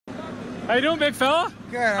How you doing, big fella?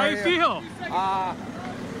 Good. How you feel?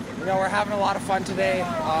 You know, we're having a lot of fun today.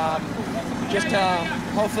 Just to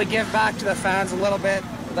hopefully give back to the fans a little bit.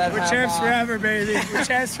 We're champs forever, baby. We're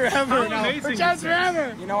champs forever. We're champs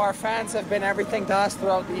forever. You know, our fans have been everything to us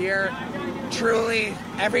throughout the year. Truly,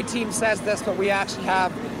 every team says this, but we actually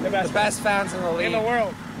have the best fans in the league. In the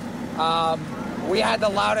world. We had the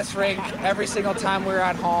loudest rink every single time we were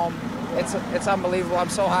at home. It's unbelievable. I'm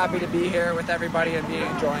so happy to be here with everybody and be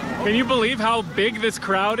enjoying it. Can you believe how big this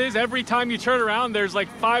crowd is? Every time you turn around, there's like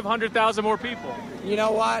 500,000 more people. You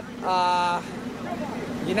know what?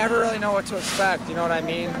 You never really know what to expect, you know what I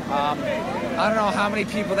mean? I don't know how many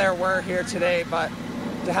people there were here today, but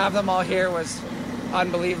to have them all here was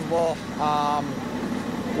unbelievable.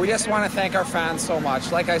 We just want to thank our fans so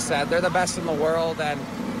much. Like I said, they're the best in the world, and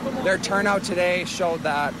their turnout today showed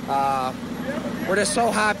that. We're just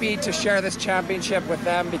so happy to share this championship with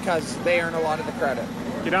them because they earn a lot of the credit.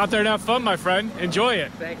 Get out there and have fun, my friend. Enjoy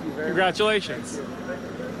it. Thank you very Congratulations. much.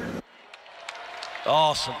 Congratulations.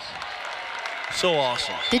 Awesome. So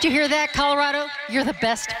awesome. Did you hear that, Colorado? You're the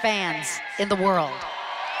best fans in the world.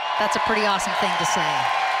 That's a pretty awesome thing to say.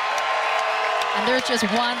 And there's just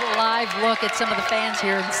one live look at some of the fans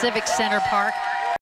here in Civic Center Park.